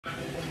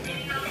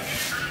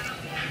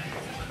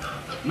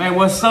Man,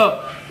 what's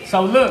up?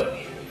 So look,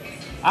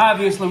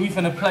 obviously we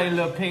finna play a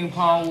little ping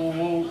pong, woo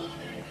woo.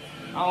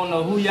 I don't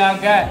know who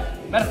y'all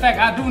got. Matter of fact,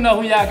 I do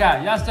know who y'all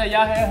got. Y'all say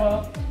y'all had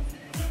her,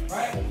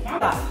 right?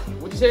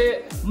 What you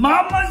said?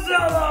 Mama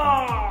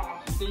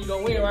Zella! You think you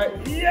gonna win, right?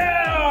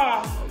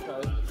 Yeah!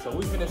 Okay, so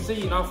we finna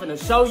see and I'm finna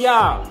show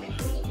y'all.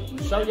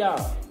 Show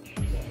y'all.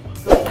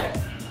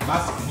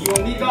 You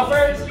want me to go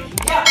first?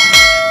 Yeah!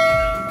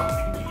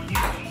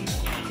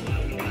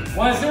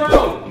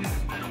 1-0.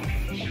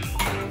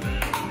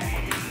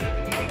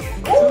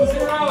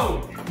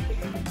 2-0.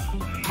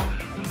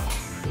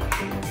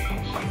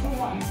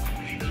 2-1.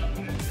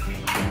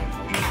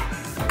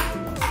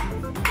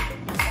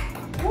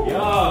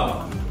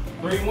 Yeah.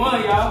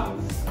 3-1, y'all.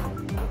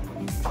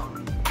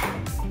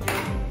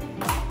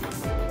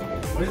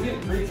 What is it?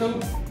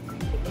 3-2?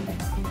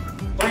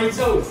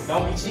 3-2.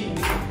 Don't be cheating.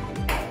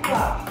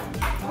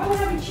 Why would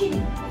I be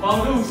cheating? Pong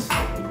deuce.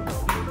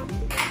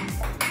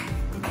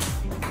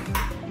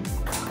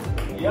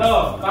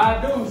 Yo,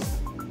 5 deuce.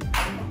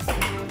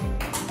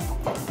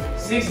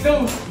 6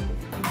 deuce.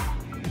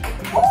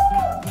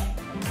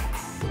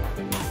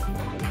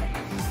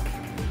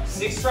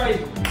 6 straight.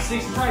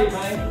 6 straight,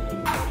 man.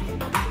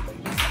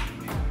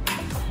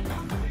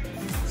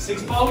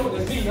 6-4.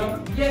 That's me, huh?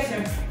 Yes,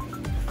 sir.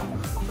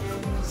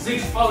 6-4.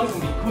 This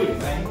gonna be quick,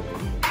 man.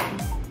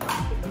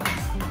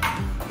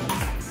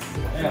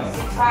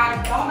 Yeah.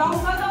 6-5.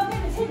 Don't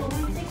finish it.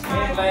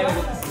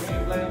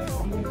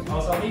 6-5.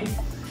 Also me.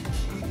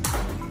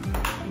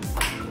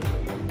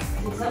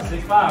 6 up.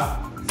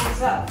 6-5.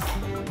 6 up.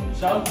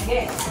 Show?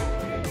 Yes.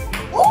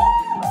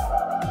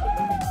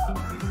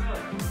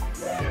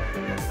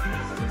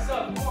 6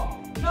 up, come on.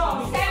 No,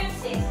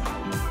 7-6.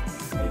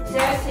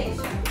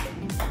 7-6.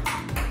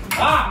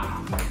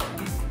 Ah!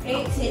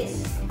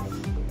 8-6.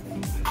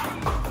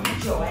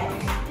 Get your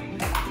ass.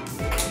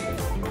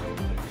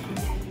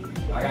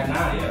 I got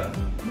 9, yeah.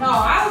 No,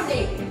 I was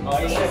 8. Oh,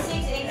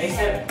 8-6, 8-7.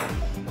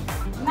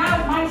 8-7.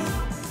 Now minus.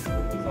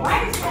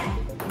 Why is that?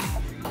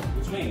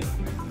 What you mean?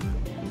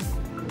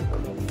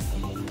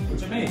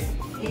 What you mean?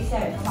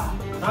 8-7, come on.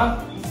 Huh?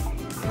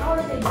 How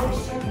is it your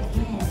serve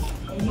again?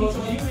 And you So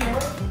you in,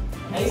 right?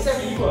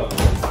 8-7, you up.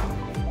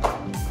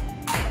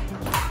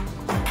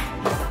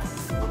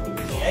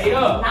 8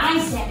 up.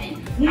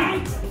 9-7.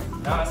 9.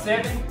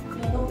 9-7?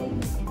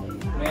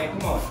 Man,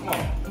 come on.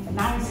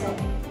 9-7.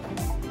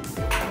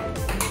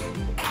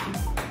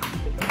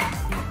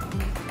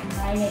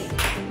 9-8.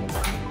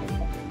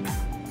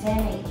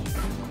 10-8.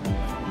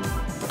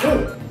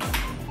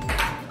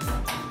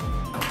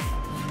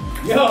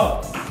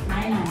 Yo!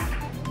 9-9.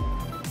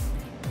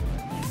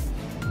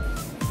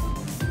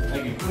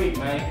 Make it quick,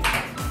 man.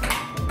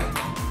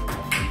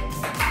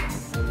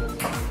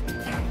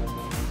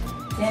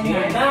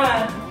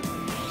 10-9.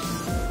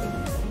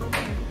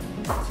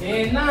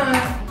 10-9.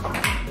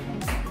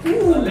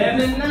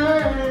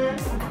 11-9.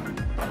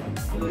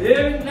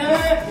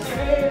 11-9.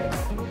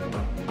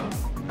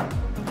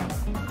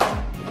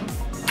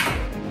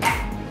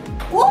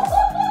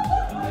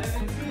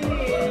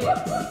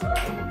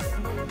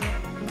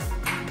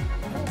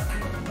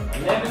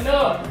 Living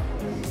up.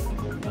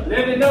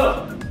 Living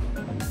up.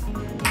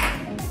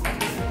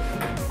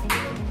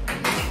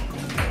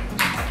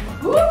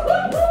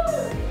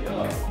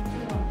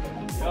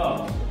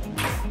 Yo.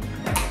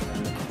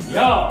 Yo.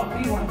 Yo.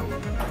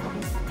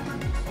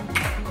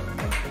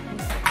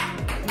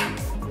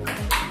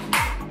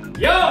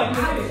 Yo, you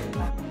did it.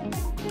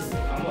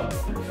 I'm up.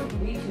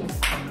 Me too.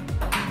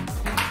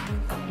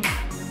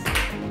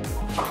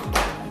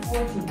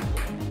 14.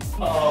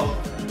 Uh-oh.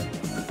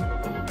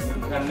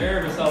 I'm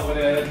nervous over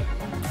there,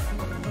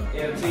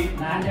 LT.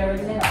 Not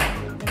nervous at all.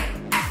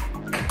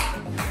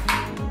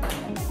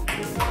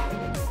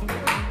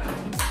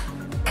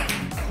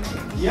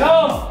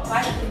 Yo!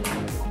 5-3.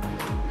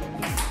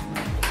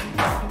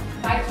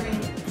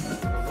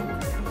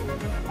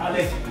 5-3. I'll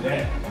let you do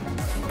that.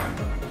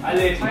 I'll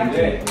let you do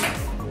that.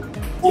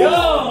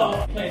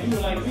 Yo! Can't do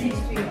it like me.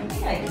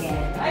 6-3. I can.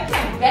 I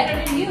can better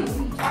than you. What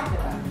are you talking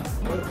about?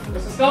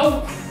 What's the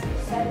score?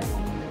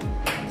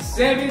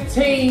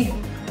 17.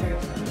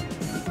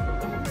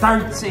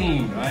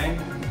 13, right?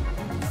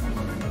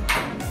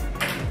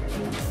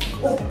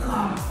 Oh,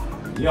 God.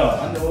 Yo, I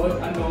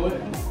know it.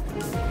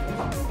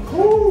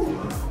 Woo!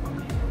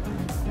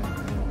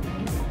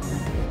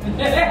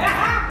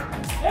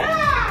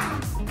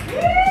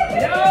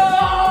 Yo!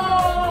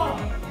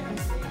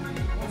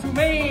 What you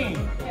mean?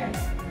 Here.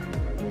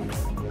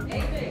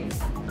 8-3.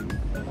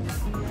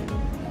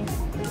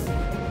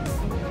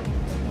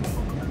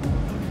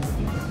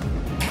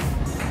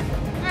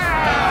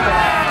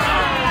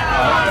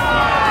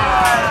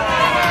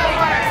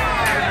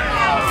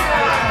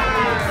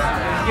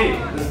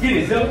 Let's get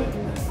it, Zilla.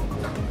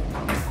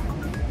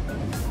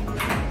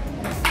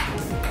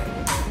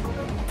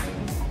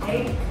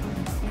 8-6.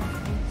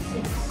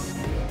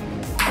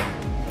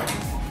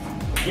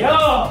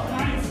 Yo!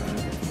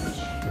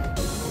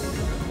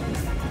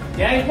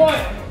 Game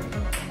point.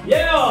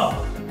 Yeah.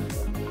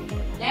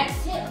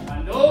 That's it.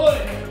 I know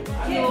it. I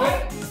Kid, know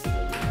right? it.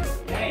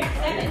 Dang.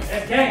 7.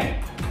 That's game.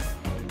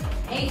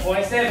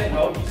 8.7.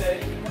 Oh, you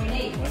said it.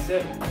 8.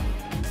 0.7.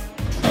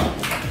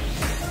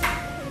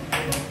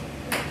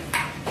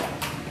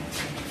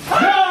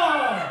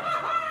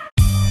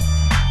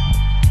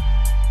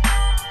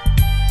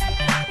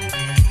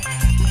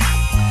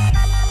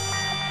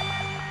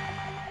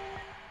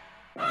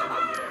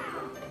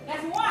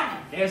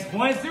 That's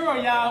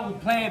 1-0, y'all. We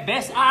playing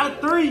best out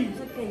of 3.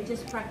 It's okay,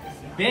 just practice.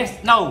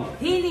 Best, no.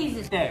 He needs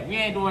it. Yeah, we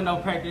ain't doing no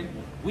practice.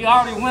 We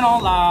already went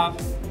on live,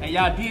 and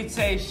y'all did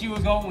say she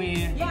was gonna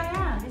win.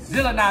 Yeah.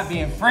 Zilla not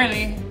being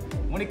friendly.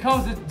 When it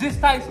comes to this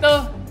type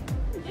stuff,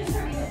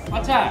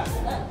 watch out.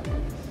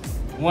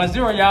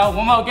 1-0, y'all.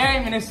 One more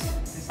game, and it's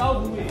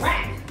over with.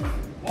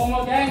 One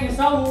more game, it's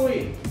over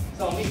with.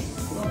 It's on me.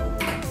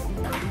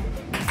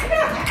 Look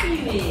how happy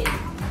you is.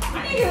 I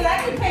need you to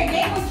let me play a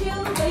game with you,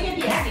 so you can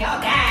be happy all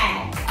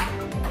day.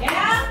 You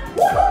know?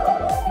 Woo!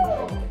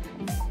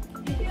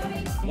 You feel me?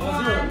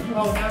 1-0. You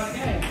hold down the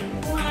game.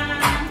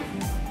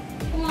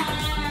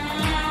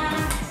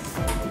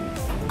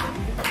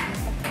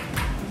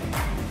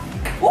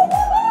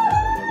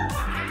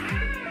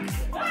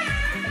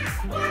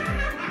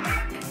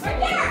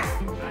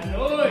 I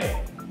know it.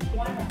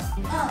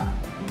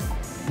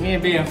 We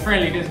ain't being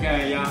friendly this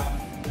game, y'all.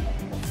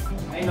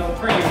 Ain't no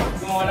friendly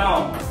going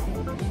on.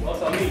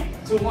 What's on me?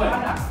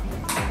 2-1.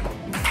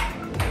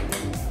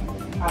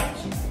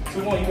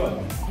 2-1, you up.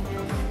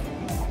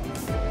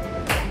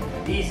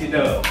 Easy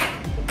dub.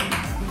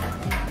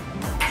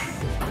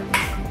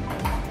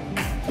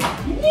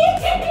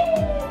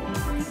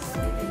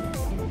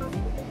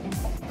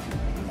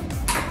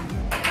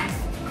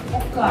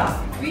 God.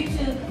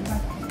 3-2.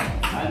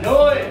 I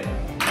know it.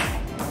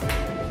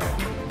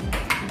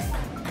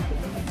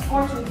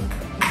 4-2.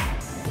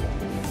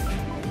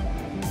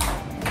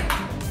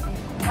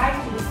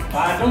 5-2.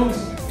 5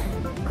 deuce.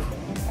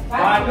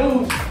 5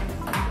 deuce.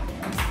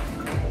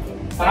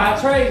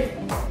 5 trade.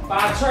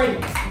 5 trade.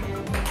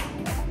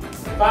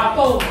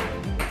 5-4.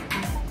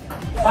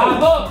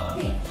 5 up.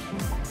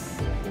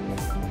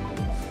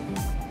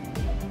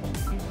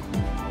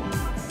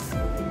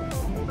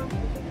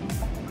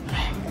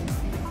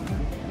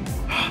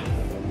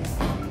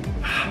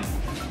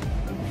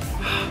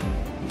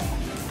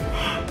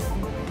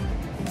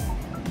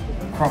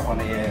 Crump on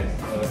the ass.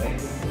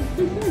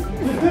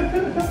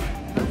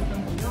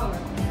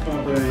 Crump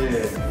on the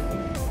ass.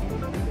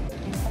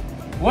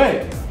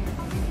 Wait.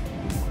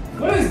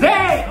 What is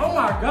that? Oh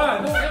my God.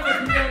 Don't ever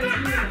do that again.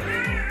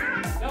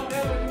 Don't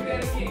ever do that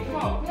again.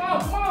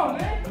 Come on,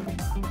 man.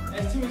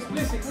 That's too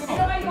explicit. Come on.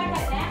 Nobody got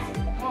that back?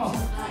 Come on.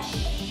 Hush.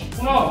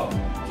 Come on.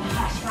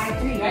 Hush.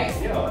 5-3, right?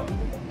 Yeah.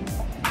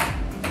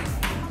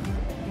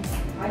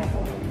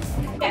 5-4.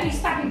 You can't be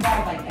stopping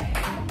balls like that.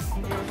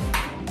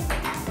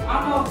 I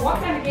don't know what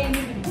kind of game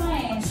you've been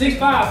playing. 6-5,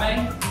 man.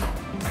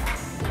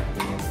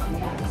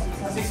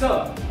 Yeah, 6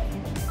 up.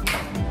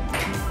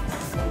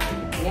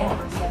 Yeah,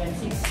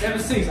 7-6.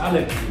 7-6. I'll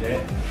let you do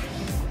that.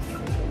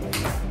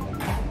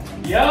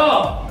 Yo.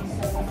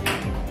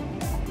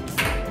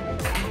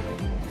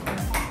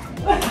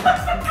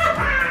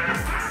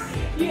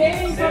 You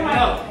aiming for my?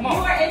 Come on.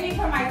 You were aiming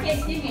for my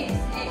kids, didn't you?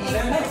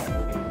 7 up.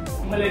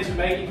 I'm gonna let you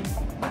make it.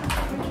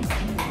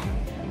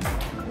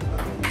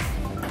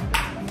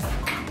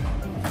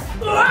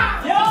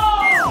 Yo!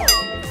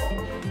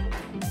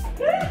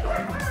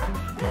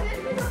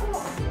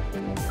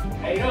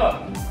 8 up.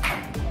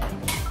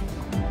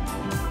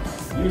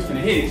 You was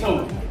finna hit it too.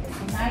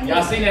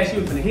 Y'all seen that she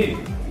was finna hit it.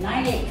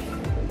 9-8.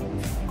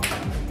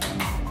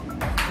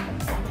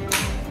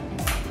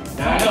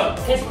 9 up.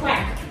 This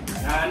crack.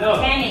 9 up.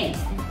 10-8.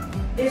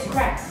 This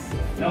crack.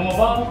 No more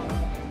ball?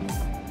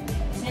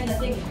 It's in the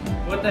thing.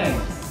 What thing?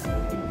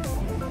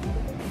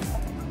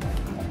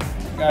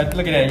 Guys,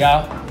 look at that,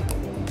 y'all.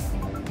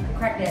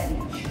 Crack that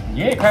bitch.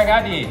 Yeah, crack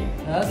I did.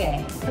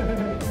 Okay.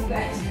 You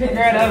guys.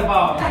 Grab the other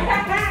ball.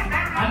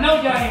 I know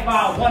y'all ain't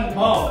fouled one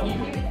ball.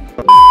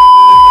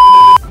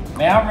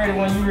 Man, I'm ready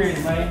when you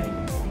ready, man.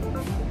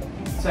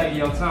 Take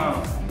your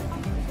time.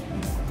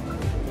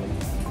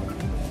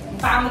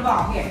 Found the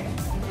ball here.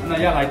 I know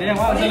y'all like, damn,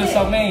 why was Zilla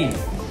so mean?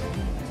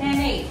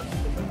 10-8.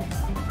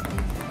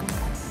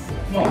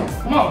 Come on,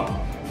 come on.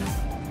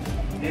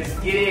 Let's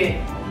get it.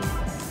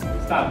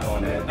 Stop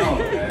doing that. Don't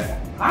do that.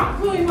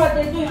 I'm doing what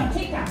they're doing on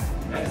TikTok.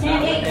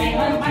 10-8.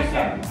 I love my shirt.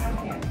 I don't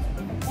care.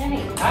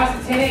 10-8. How's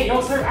it 10-8?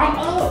 Yo, sir, I'm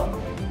up.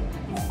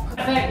 In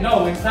fact,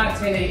 no, it's not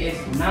 10-8. It's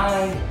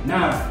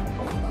 9-9.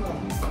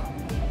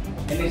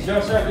 And it's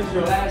your serve. This is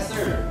your last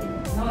serve.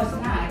 No, it's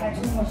not. I got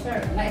 2 more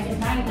serves. Like it's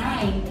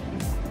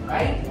 9-9,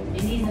 right?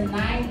 It needs a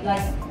 9. Like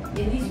at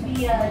least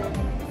be a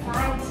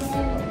 5,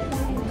 10,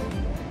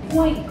 20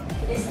 point.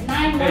 It's 9-9.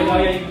 Hey, no,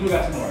 yeah, you do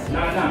got some more.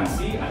 9-9.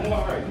 See, I knew I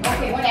heard.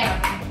 Okay, whatever.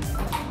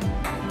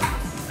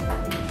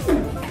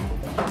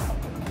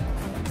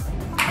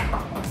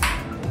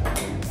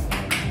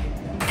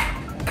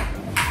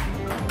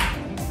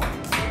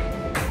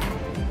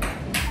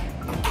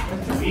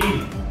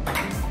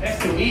 That's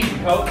too easy,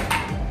 coach.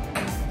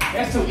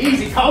 That's too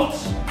easy, coach.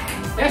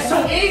 That's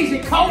too easy,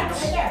 coach.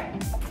 Right there.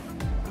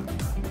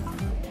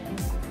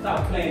 Stop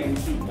playing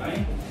with you,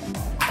 man.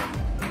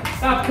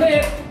 Stop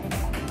playing.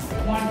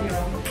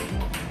 1-0.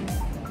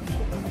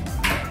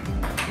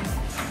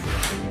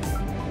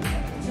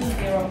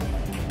 2-0.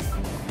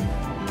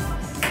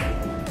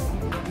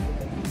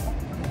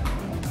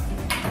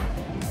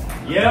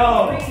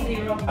 Yo.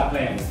 3-0. Stop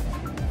playing.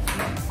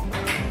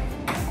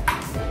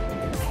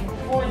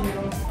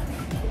 4-0.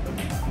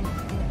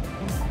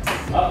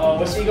 Uh-oh,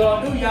 what she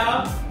gonna do,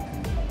 y'all?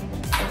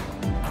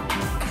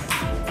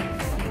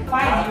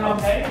 5-0.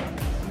 Okay.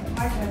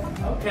 My turn.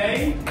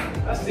 Okay.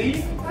 I see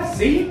you. I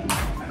see you.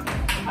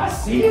 I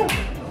see you.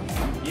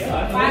 Yeah, I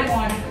know.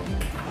 5-1.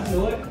 I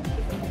knew it.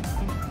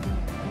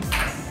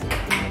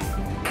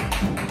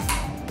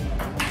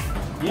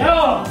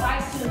 Yo!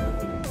 5-2.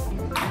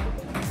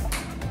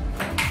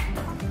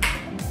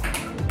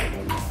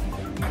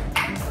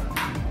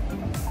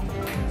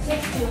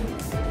 6-2.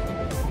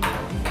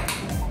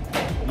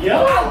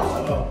 Yo!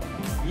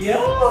 Yo!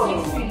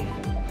 6-3.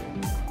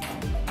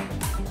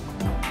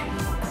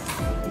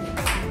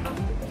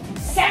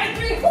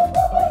 7-3. Woo!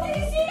 Did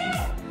you see that?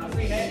 I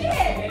see that.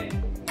 Shit.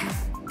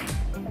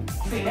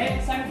 See that?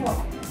 7-4.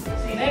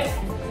 See that?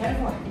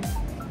 7-4.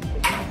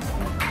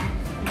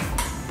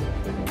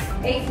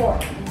 8-4.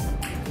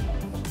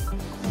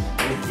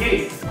 Let's get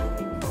it.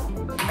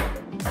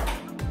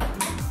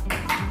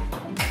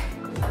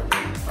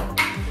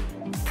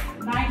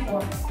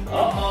 9-4.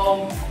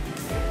 Uh-oh.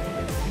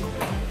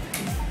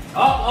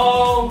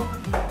 Uh-oh.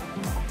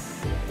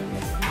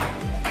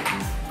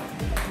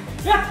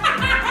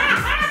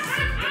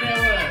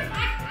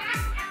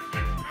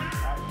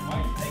 Why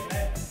you take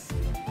that?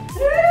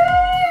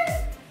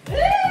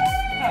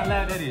 How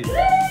loud that is?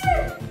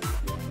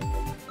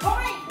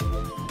 Point.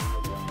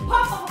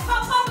 Point.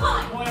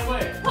 Point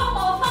away. Point.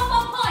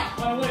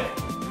 Point away.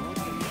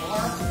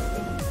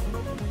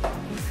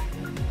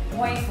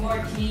 Point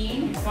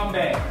 14. Come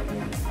back.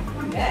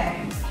 Okay.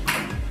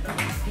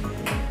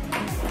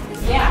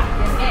 Yeah,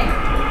 this game.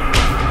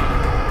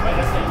 Wait,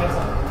 let's take this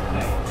up.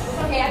 It's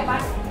okay, I got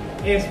it.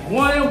 It's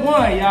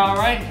 1-1, y'all,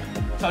 right?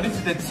 So this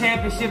is the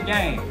championship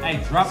game. Hey,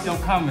 drop your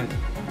comments.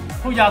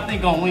 Who y'all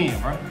think gonna win,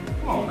 bro?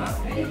 Come on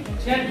now. Ready?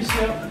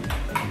 Championship.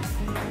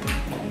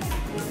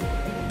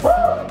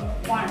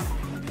 1.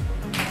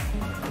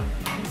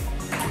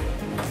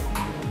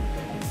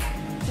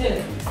 2.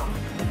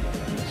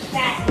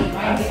 That's it I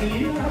right here. see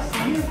you. I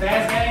see you.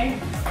 Last game.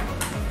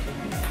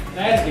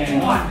 Last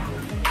game. 1.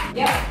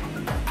 Yep.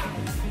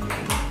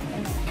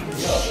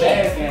 Yo,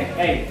 last game.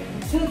 Hey.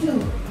 2-2.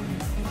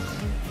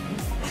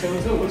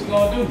 2-2, what you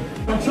gonna do?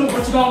 2-2,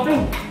 what you gonna do?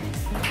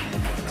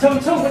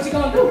 2-2, what you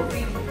gonna do?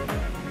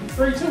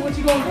 3-2, what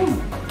you gonna do?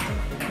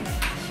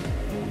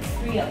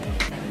 3 up.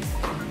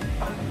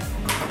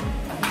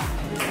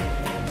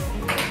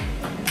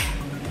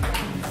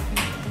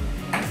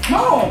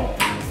 Come on!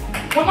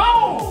 Come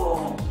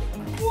on!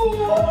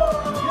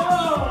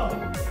 Yeah!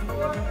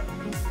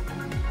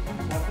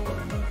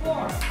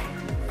 4.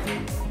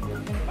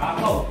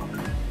 5-4.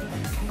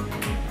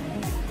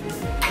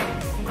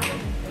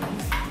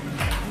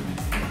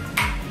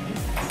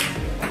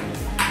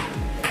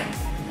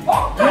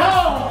 Oh,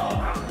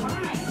 Yeah!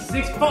 nice.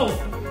 6-4.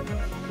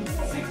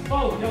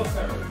 6-4, yo,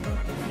 sir.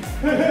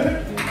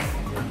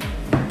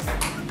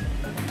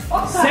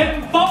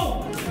 Okay. 7-4.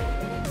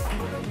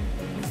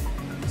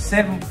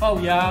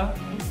 7-4, y'all.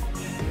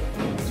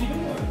 What you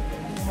doing?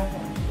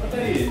 What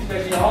that is?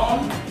 Stretching your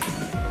arm.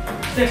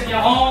 Stretching your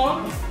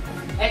arm.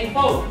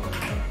 8-4.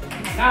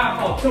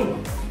 9-4. 2.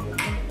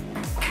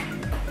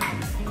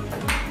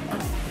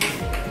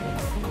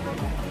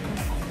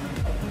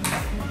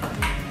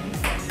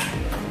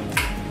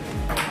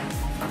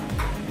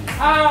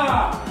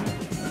 Ah!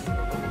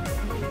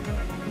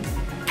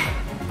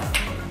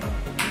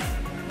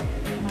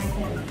 My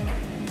turn.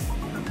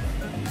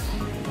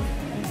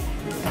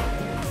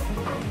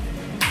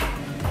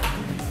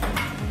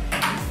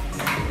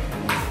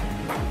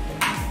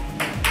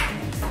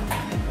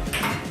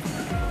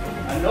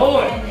 I know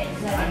it.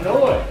 I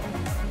know it.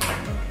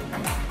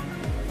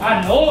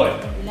 I know it.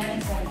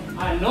 11-7.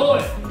 I know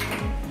it.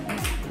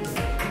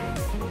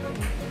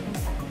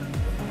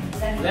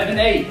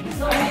 11-8.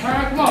 Go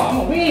ahead. Come on, I'm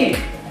gonna win.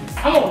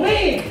 I'm gonna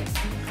win.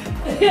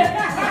 Win.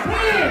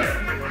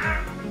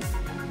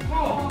 Come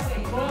on,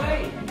 boy.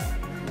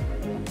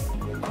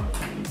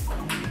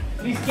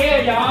 Be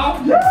scared,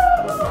 y'all.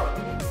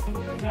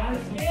 Gotta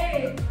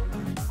scared.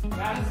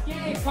 Gotta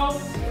scared,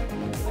 coach.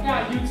 I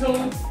got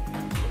YouTube.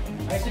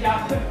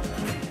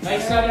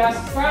 Make sure y'all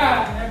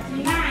subscribe.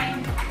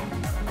 39.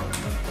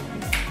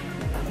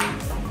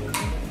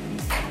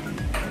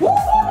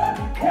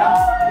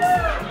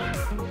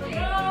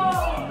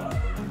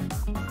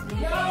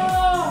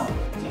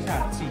 She's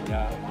trying to cheat,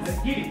 y'all. Let's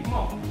get it. Come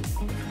on.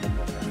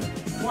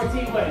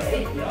 14 what?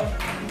 8, yo.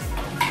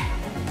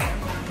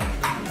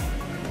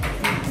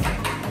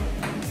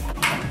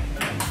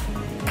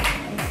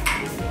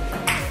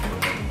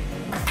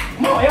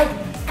 Come on, yo.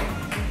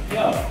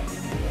 Yo.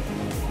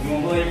 You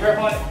want to blow your grip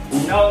on it?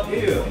 No,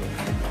 ew.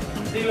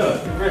 See, look.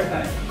 Reverse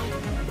thing.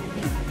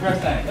 Reverse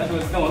thing. That's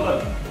what it's doing.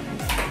 Look.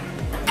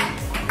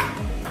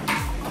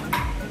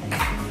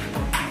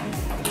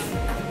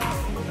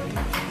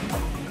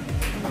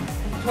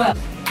 12.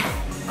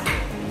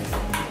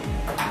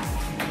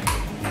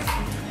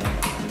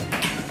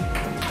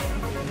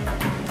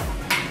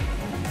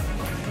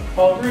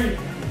 Ball 3.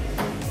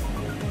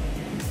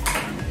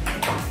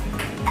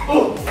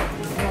 Ooh.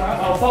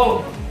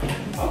 Oh,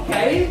 4.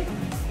 Okay.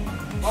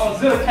 Oh,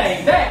 Zilla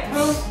came back,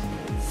 huh?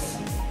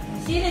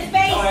 See his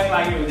face? Don't act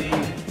like it was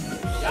easy.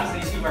 Y'all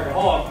see she working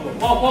hard for it.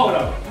 4-4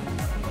 though.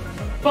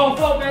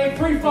 4-4, man.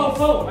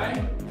 3-4-4,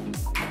 man.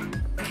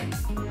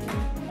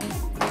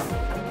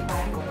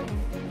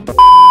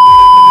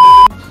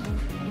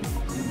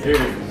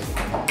 There.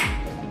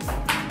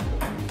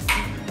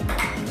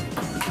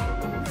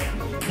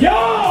 Yo!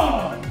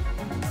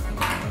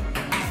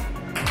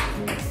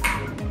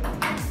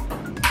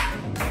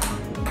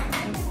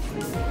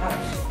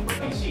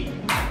 And she.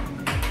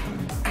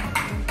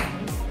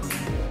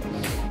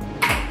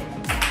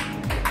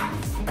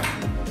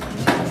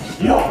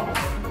 Yo!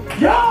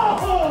 Yo!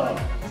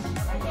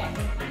 Right there.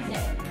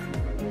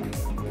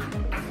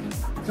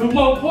 97. 2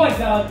 more points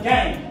out of the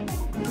game.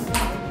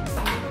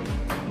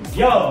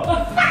 Yo!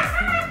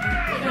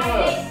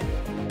 98.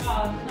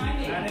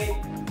 98. 98.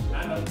 I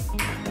know.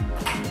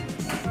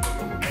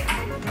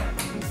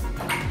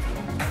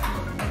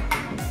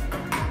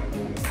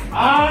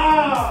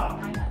 Ah!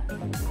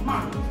 Come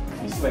on.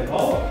 You sweat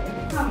hard.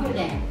 Come do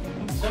that.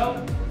 So,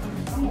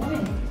 I'm gonna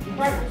win. You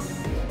first.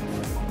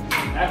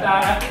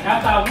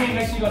 after I win,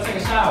 make sure you go take a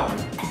shower.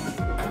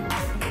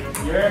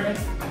 You hear me?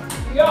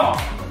 Yo!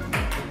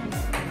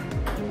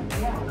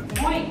 Yeah.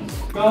 Point.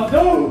 Go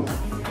do!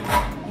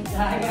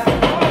 I got a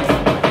point.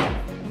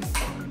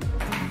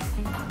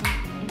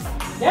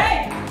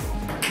 Dang.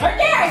 Right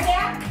there, right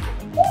there.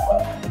 Woo,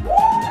 woo.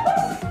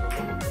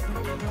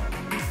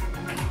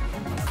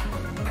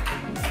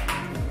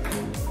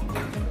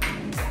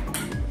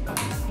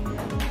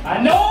 I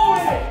know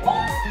it!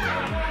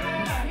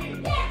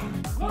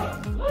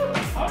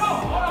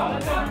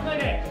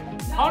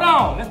 Hold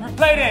on, let's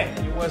replay that.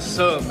 Hey, what's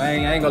up,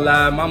 man? I ain't gonna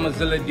lie, Mama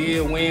Zilla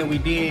did win. We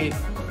did.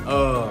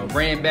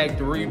 Ran back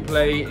the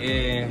replay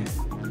and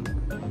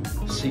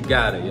she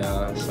got it,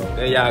 y'all. So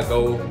there y'all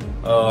go.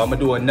 I'm gonna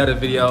do another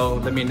video.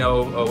 Let me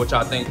know what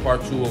y'all think,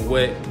 part 2 or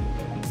what.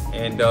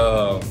 And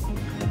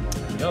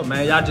yo,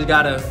 man, y'all just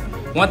gotta.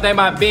 One thing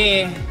about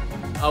being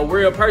a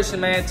real person,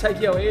 man, take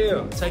your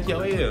L. Take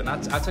your L. And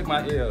I took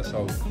my L.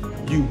 So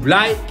you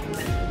like,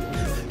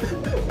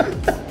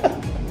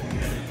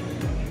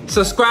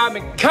 subscribe,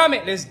 and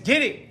comment. Let's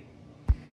get it.